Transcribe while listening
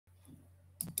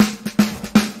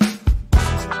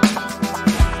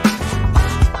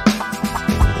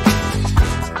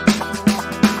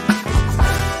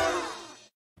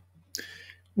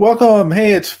Welcome.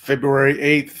 Hey, it's February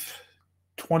 8th,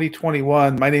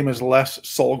 2021. My name is Les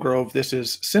Solgrove. This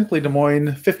is Simply Des Moines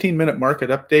 15-minute market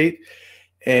update.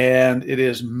 And it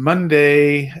is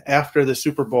Monday after the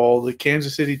Super Bowl. The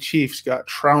Kansas City Chiefs got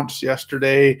trounced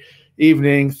yesterday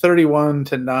evening,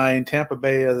 31-9. Tampa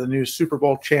Bay are the new Super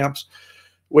Bowl champs.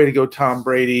 Way to go, Tom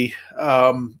Brady.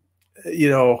 They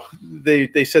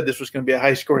said this was going to be a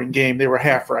high-scoring game. They were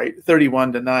half right,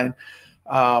 31-9.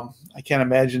 I can't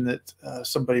imagine that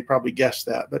somebody probably guessed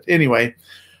that. But anyway,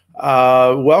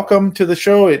 welcome to the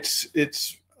show.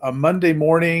 It's a Monday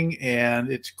morning,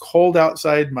 and it's cold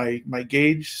outside. My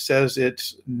gauge says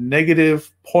it's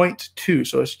 -0.2,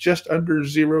 so it's just under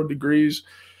 0 degrees.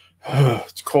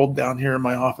 It's cold down here in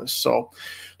my office. So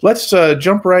let's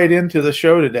jump right into the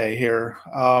show today here.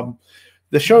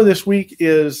 The show this week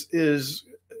is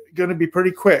going to be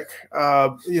pretty quick.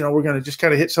 We're going to just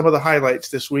kind of hit some of the highlights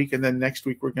this week, and then next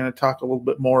week we're going to talk a little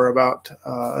bit more about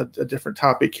a different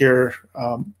topic here,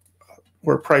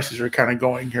 where prices are kind of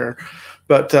going here.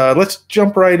 But let's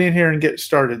jump right in here and get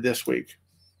started this week.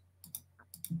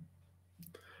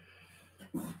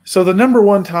 So the number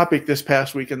one topic this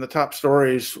past week in the top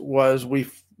stories was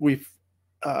we've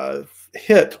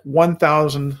hit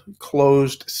 1,000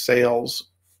 closed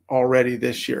sales already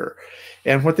this year.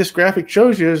 And what this graphic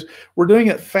shows you is we're doing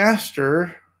it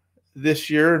faster this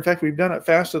year. In fact, we've done it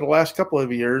faster the last couple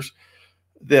of years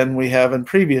than we have in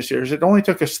previous years. It only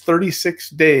took us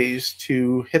 36 days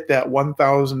to hit that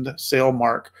 1,000 sale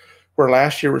mark, where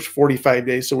last year was 45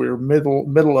 days, so we were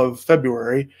middle of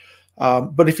February.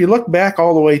 But if you look back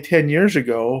all the way 10 years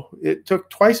ago, it took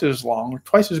twice as long,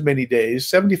 twice as many days,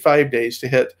 75 days to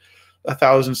hit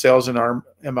 1,000 sales in our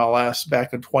MLS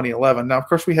back in 2011. Now, of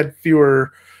course, we had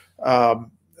fewer.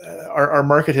 Our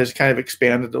market has kind of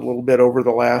expanded a little bit over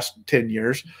the last 10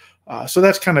 years. So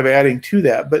that's kind of adding to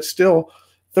that. But still,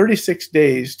 36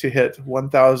 days to hit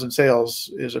 1,000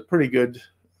 sales is a pretty good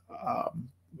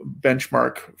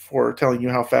benchmark for telling you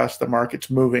how fast the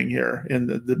market's moving here in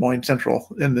the Des Moines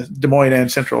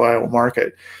and Central Iowa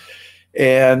market.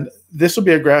 And this will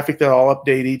be a graphic that I'll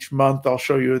update each month. I'll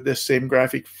show you this same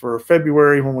graphic for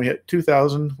February when we hit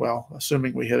 2,000. Well,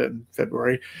 assuming we hit it in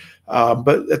February.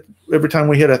 But every time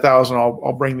we hit 1,000,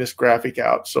 I'll bring this graphic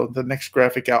out. So the next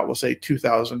graphic out will say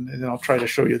 2,000, and then I'll try to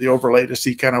show you the overlay to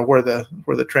see kind of where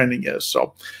the trending is.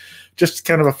 So just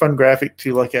kind of a fun graphic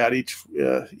to look at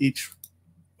each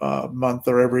month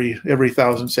or every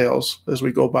 1,000 sales as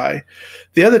we go by.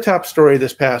 The other top story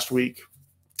this past week.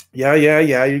 Yeah.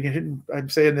 I'm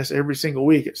saying this every single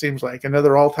week. It seems like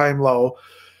another all-time low.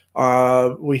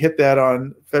 We hit that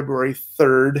on February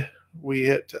 3rd. We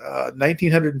hit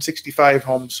 1,965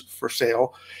 homes for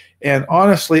sale. And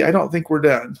honestly, I don't think we're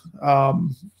done.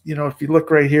 If you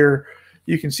look right here,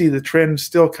 you can see the trend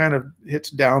still kind of hits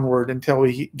downward until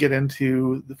we get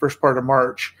into the first part of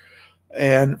March.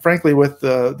 And frankly, with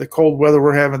the cold weather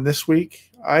we're having this week,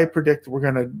 I predict we're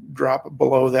going to drop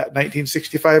below that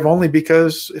 1965, only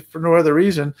because, if for no other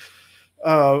reason,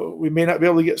 we may not be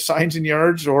able to get signs in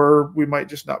yards, or we might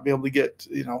just not be able to get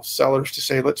sellers to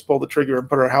say, let's pull the trigger and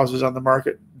put our houses on the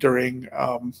market during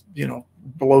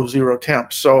below 0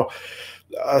 temps. So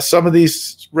some of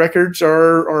these records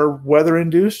are weather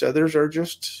induced, others are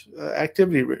just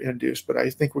activity induced. But I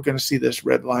think we're going to see this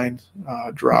red line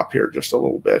drop here just a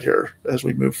little bit here as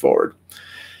we move forward.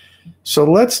 So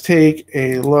let's take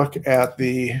a look at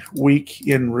the week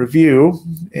in review,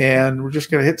 and we're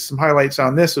just going to hit some highlights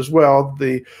on this as well.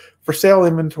 The for sale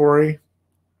inventory,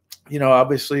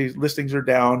 obviously listings are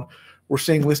down. We're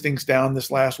seeing listings down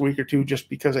this last week or two just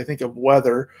because I think of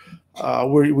weather.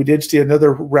 We did see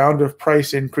another round of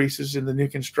price increases in the new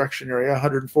construction area.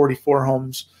 144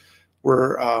 homes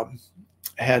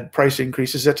had price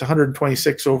increases. That's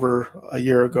 126 over a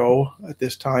year ago at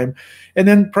this time. And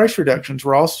then price reductions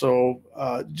were also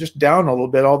just down a little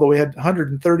bit, although we had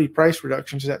 130 price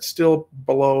reductions. That's still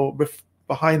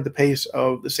behind the pace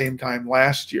of the same time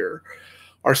last year.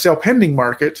 Our sale pending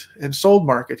market and sold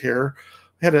market here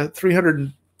had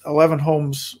 311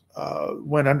 homes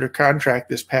went under contract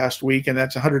this past week, and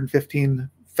that's 115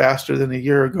 faster than a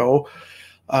year ago.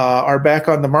 Our back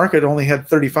on the market only had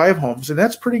 35 homes, and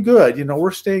that's pretty good.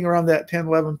 We're staying around that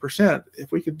 10-11%.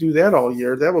 If we could do that all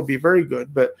year, that would be very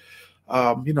good. But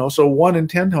so 1 in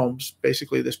 10 homes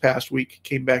basically this past week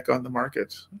came back on the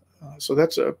market. So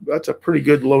that's a pretty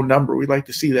good low number. We'd like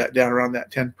to see that down around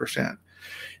that 10%.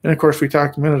 And of course, we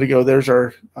talked a minute ago. There's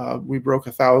our we broke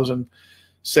 1,000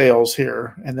 sales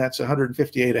here, and that's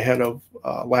 158 ahead of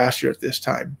last year at this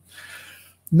time.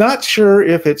 Not sure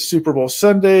if it's Super Bowl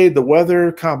Sunday, the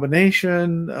weather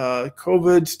combination,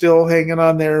 COVID still hanging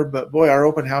on there, but boy, our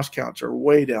open house counts are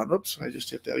way down. Oops, I just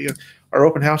hit that again. Our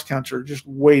open house counts are just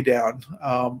way down.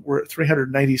 We're at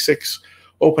 396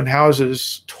 open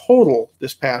houses total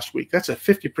this past week. That's a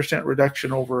 50%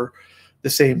 reduction over the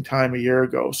same time a year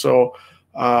ago. So,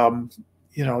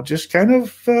 you know, just kind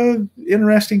of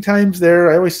interesting times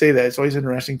there. I always say that. It's always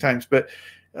interesting times, but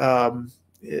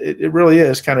it really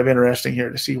is kind of interesting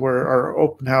here to see where our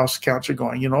open house counts are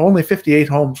going. You know, only 58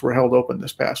 homes were held open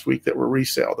this past week that were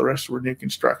resale. The rest were new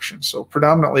construction. So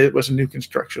predominantly it was a new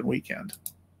construction weekend.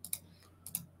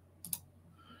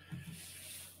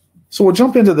 So we'll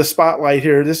jump into the spotlight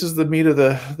here. This is the meat of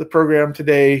the program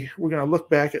today. We're going to look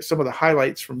back at some of the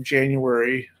highlights from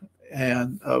January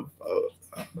and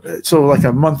so like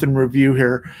a month in review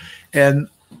here. And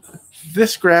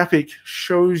this graphic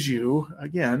shows you,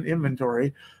 again,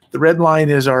 inventory. The red line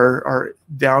is our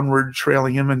downward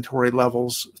trailing inventory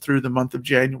levels through the month of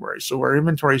January. So our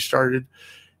inventory started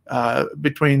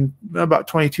between about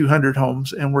 2,200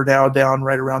 homes, and we're now down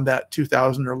right around that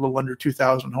 2,000 or a little under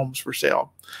 2,000 homes for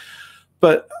sale.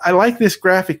 But I like this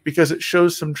graphic because it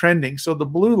shows some trending. So the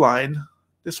blue line,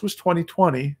 this was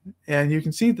 2020, and you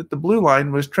can see that the blue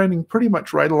line was trending pretty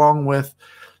much right along with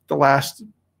the last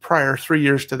prior 3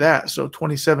 years to that. So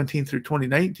 2017 through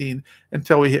 2019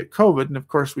 until we hit COVID. And of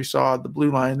course we saw the blue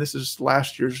line, this is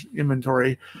last year's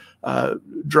inventory,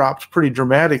 dropped pretty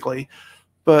dramatically.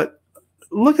 But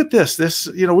look at this,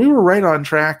 you know, we were right on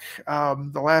track.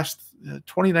 The last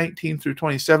 2019 through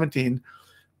 2017,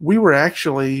 we were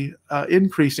actually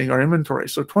increasing our inventory.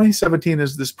 So 2017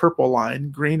 is this purple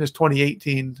line, green is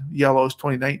 2018, yellow is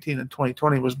 2019, and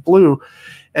 2020 was blue.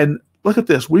 And look at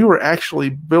this, we were actually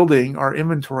building our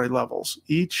inventory levels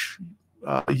each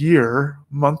year,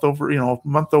 month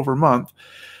over month,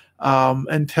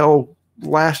 until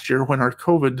last year when our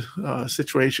COVID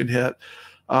situation hit.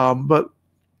 But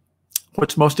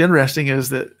what's most interesting is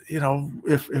that, you know,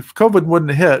 if COVID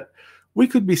wouldn't have hit, we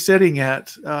could be sitting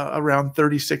at around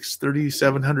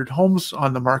 3,700 homes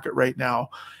on the market right now.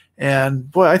 And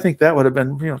boy, I think that would have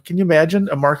been, you know, can you imagine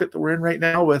a market that we're in right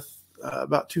now with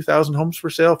about 2,000 homes for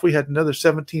sale if we had another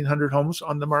 1,700 homes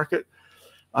on the market?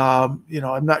 You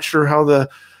know, I'm not sure how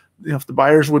if the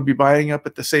buyers would be buying up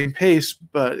at the same pace,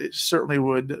 but it certainly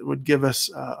would give us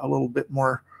a little bit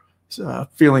more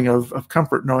feeling of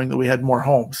comfort knowing that we had more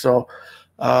homes. So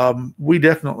we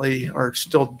definitely are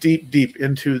still deep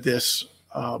into this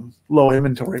low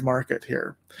inventory market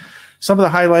here. Some of the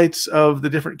highlights of the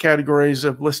different categories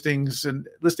of listings and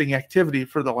listing activity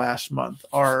for the last month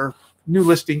are new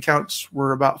listing counts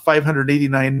were about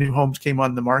 589 new homes came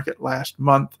on the market last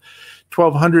month.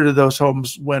 1,200 of those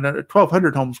homes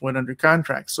 1,200 homes went under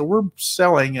contract. So we're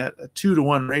selling at a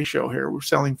 2-to-1 ratio here. We're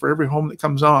selling for every home that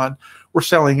comes on. We're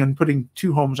selling and putting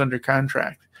 2 homes under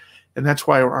contract. And that's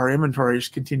why our inventory is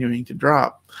continuing to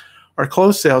drop. Our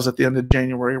closed sales at the end of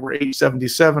January were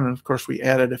 877. And of course, we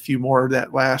added a few more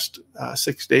that last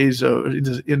 6 days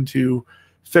into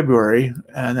February,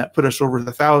 and that put us over the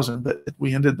 1,000. But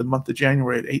we ended the month of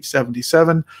January at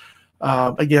 877.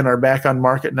 Again, our back on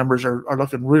market numbers are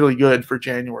looking really good for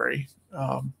January,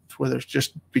 whether it's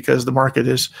just because the market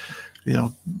is, you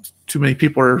know, too many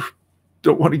people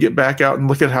don't want to get back out and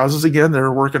look at houses again.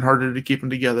 They're working harder to keep them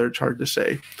together. It's hard to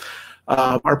say.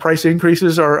 Our price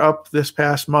increases are up this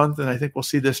past month, and I think we'll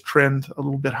see this trend a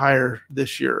little bit higher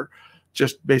this year,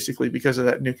 just basically because of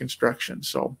that new construction.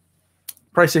 So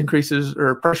price increases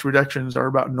or price reductions are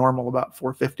about normal. About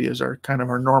 450 is our kind of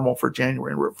our normal for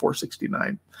January, and we're at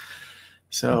 469.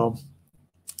 So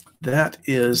that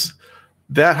is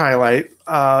that highlight.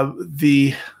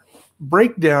 The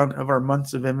breakdown of our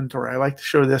months of inventory. I like to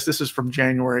show this. This is from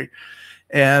January.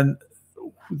 And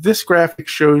this graphic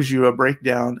shows you a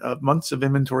breakdown of months of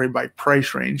inventory by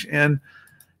price range. And,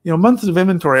 you know, months of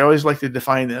inventory, I always like to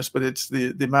define this, but it's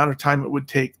the amount of time it would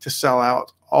take to sell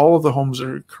out all of the homes that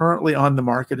are currently on the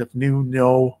market if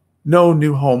no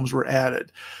new homes were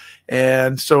added.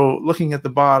 And so looking at the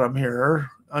bottom here,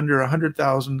 under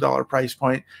 $100,000 price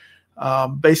point,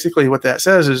 basically what that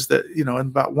says is that, you know, in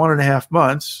about 1.5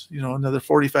 months, you know, another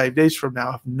 45 days from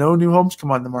now, if no new homes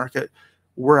come on the market,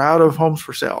 we're out of homes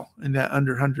for sale in that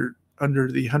under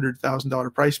the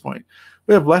 $100,000 price point.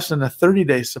 We have less than a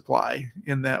 30-day supply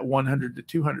in that 100 to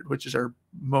 200, which is our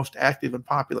most active and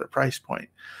popular price point.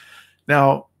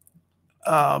 Now,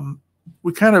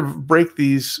 we kind of break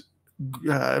these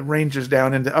ranges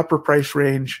down into upper price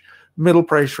range, middle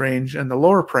price range, and the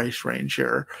lower price range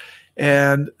here.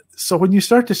 And So when you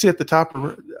start to see at the top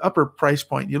upper price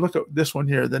point, you look at this one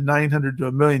here, the 900 to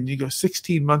a million, you go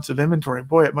 16 months of inventory.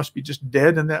 Boy, it must be just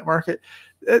dead in that market.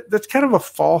 That's kind of a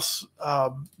false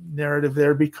narrative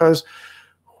there, because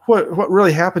what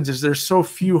really happens is there's so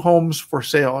few homes for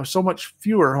sale, or so much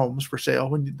fewer homes for sale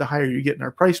when the higher you get in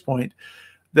our price point,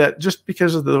 that just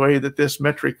because of the way that this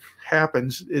metric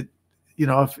happens, if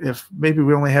maybe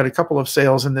we only had a couple of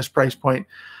sales in this price point,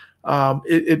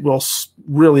 it will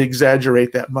really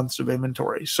exaggerate that months of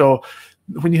inventory. So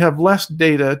when you have less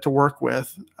data to work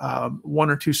with, one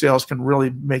or two sales can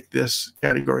really make this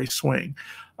category swing.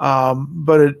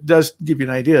 But it does give you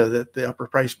an idea that the upper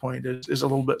price point is a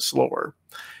little bit slower.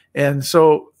 And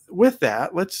so with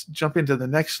that, let's jump into the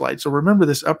next slide. So remember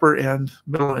this upper end,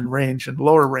 middle end range, and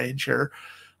lower range here.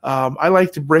 I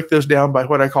like to break those down by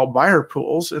what I call buyer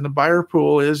pools. And the buyer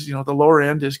pool is, the lower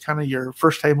end is kind of your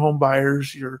first-time home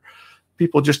buyers, your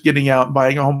people just getting out and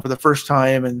buying a home for the first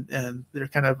time, and they're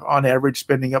kind of on average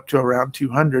spending up to around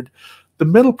 $200. The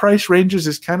middle price ranges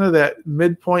is kind of that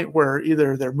midpoint where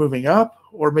either they're moving up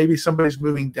or maybe somebody's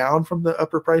moving down from the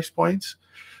upper price points.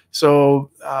 So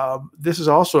this is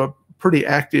also a pretty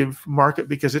active market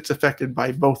because it's affected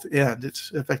by both ends.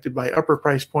 It's affected by upper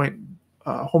price point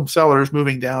home sellers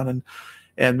moving down,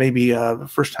 and maybe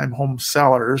first-time home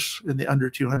sellers in the under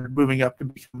 200 moving up to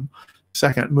become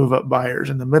second move-up buyers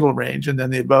in the middle range. And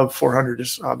then the above 400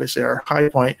 is obviously our high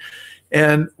point.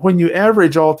 And when you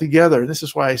average all together, this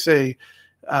is why I say,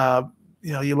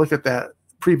 you look at that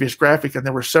previous graphic, and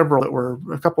there were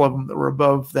a couple of them that were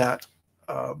above that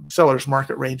seller's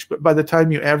market range. But by the time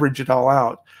you average it all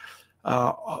out,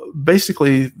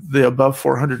 basically the above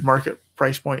 400 market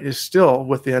price point is still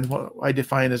within what I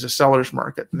define as a seller's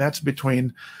market. And that's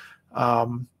between,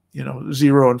 0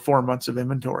 and 4 months of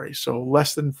inventory. So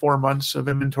less than 4 months of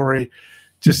inventory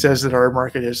just says that our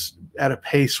market is at a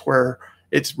pace where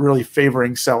it's really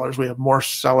favoring sellers. We have more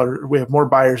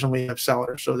buyers than we have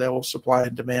sellers. So that whole supply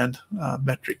and demand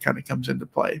metric kind of comes into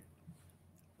play.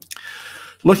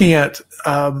 Looking at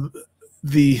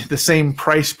the same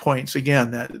price points,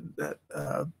 again, that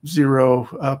 0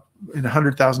 up in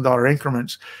 $100,000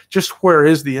 increments, just where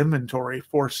is the inventory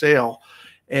for sale?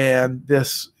 And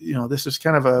this is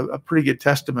kind of a pretty good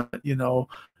testament. A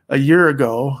year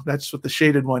ago, that's what the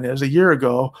shaded one is. A year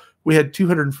ago, we had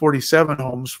 247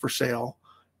 homes for sale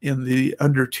in the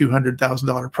under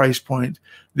 $200,000 price point.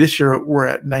 This year, we're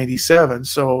at 97.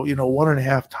 So,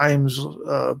 1.5 times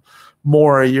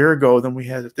more a year ago than we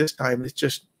had at this time. It's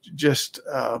just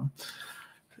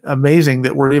amazing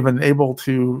that we're even able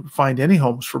to find any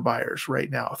homes for buyers right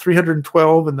now.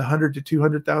 312 in the $100,000 to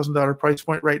 $200,000 price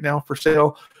point right now for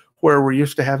sale, where we're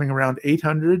used to having around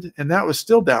 800, and that was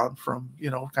still down from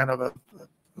kind of a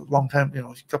long time,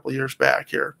 a couple of years back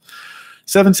here.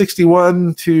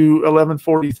 761 to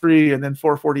 1143, and then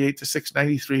 448 to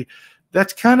 693.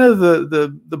 That's kind of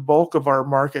the bulk of our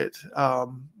market.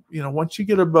 Once you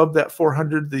get above that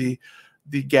 400, the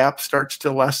gap starts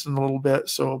to lessen a little bit.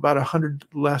 So about 100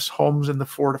 less homes in the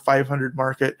 400 to 500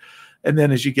 market. And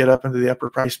then as you get up into the upper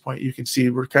price point, you can see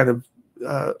we're kind of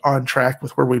on track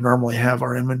with where we normally have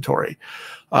our inventory.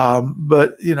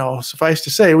 But, suffice to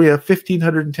say, we have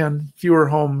 1,510 fewer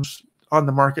homes on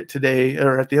the market today,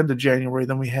 or at the end of January,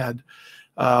 than we had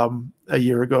a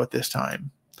year ago at this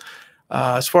time.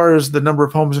 As far as the number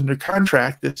of homes under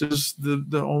contract, this is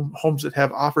the homes that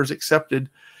have offers accepted.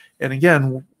 And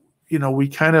again, we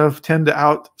kind of tend to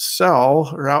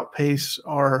outsell or outpace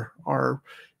our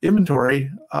inventory.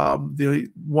 The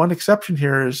one exception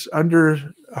here is under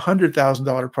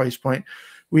 $100,000 price point.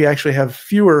 We actually have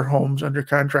fewer homes under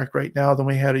contract right now than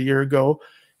we had a year ago.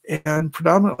 And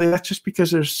predominantly that's just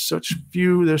because there's so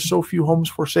few homes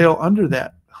for sale under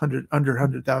that under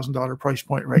 $100,000 price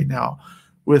point right now.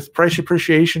 With price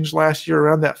appreciations last year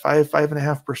around that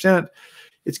 5.5%,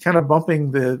 it's kind of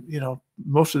bumping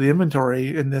most of the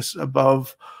inventory in this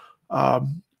above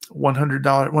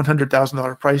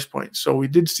 $100,000 price point. So we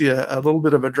did see a little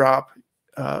bit of a drop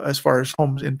as far as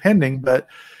homes in pending, but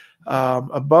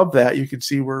above that, you can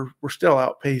see we're still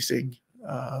outpacing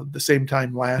the same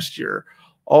time last year,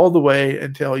 all the way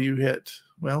until you hit,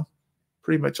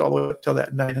 pretty much all the way up till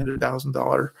that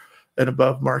 $900,000 and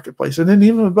above marketplace. And then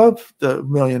even above the $1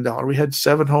 million, we had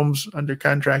 7 homes under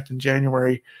contract in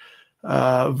January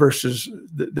versus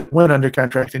that went under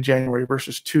contract in January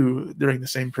versus 2 during the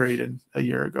same period a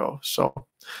year ago. So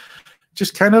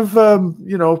just kind of, a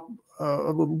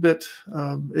little bit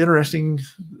interesting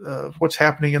what's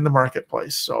happening in the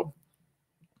marketplace. So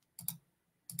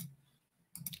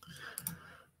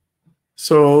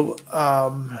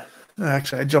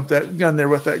Actually, I jumped that gun there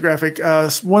with that graphic.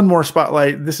 One more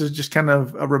spotlight. This is just kind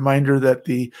of a reminder that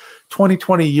the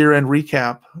 2020 year-end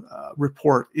recap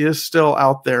report is still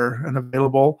out there and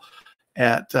available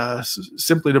at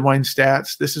Simply Des Moines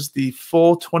Stats. This is the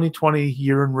full 2020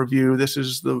 year in review. This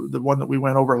is the one that we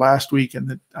went over last week,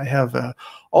 and I have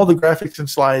all the graphics and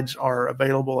slides are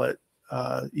available at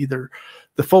either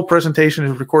the full presentation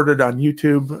is recorded on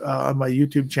YouTube, on my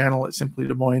YouTube channel at Simply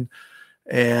Des Moines.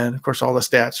 And of course, all the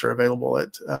stats are available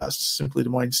at Simply Des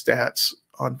Moines Stats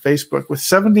on Facebook, with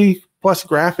 70 plus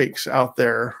graphics out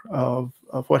there of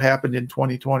what happened in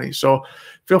 2020. So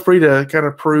feel free to kind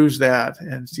of peruse that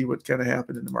and see what kind of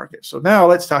happened in the market. So now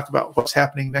let's talk about what's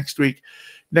happening next week.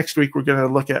 Next week, we're going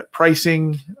to look at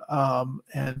pricing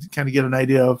and kind of get an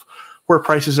idea of where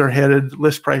prices are headed,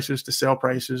 list prices to sale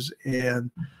prices,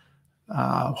 and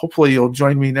hopefully you'll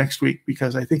join me next week,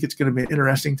 because I think it's going to be an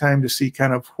interesting time to see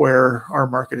kind of where our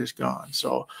market has gone.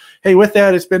 So, hey, with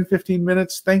that, it's been 15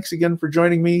 minutes. Thanks again for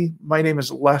joining me. My name is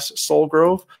Les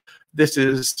Solgrove. This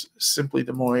is Simply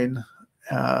Des Moines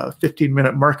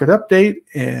 15-minute market update,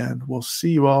 and we'll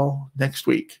see you all next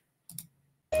week.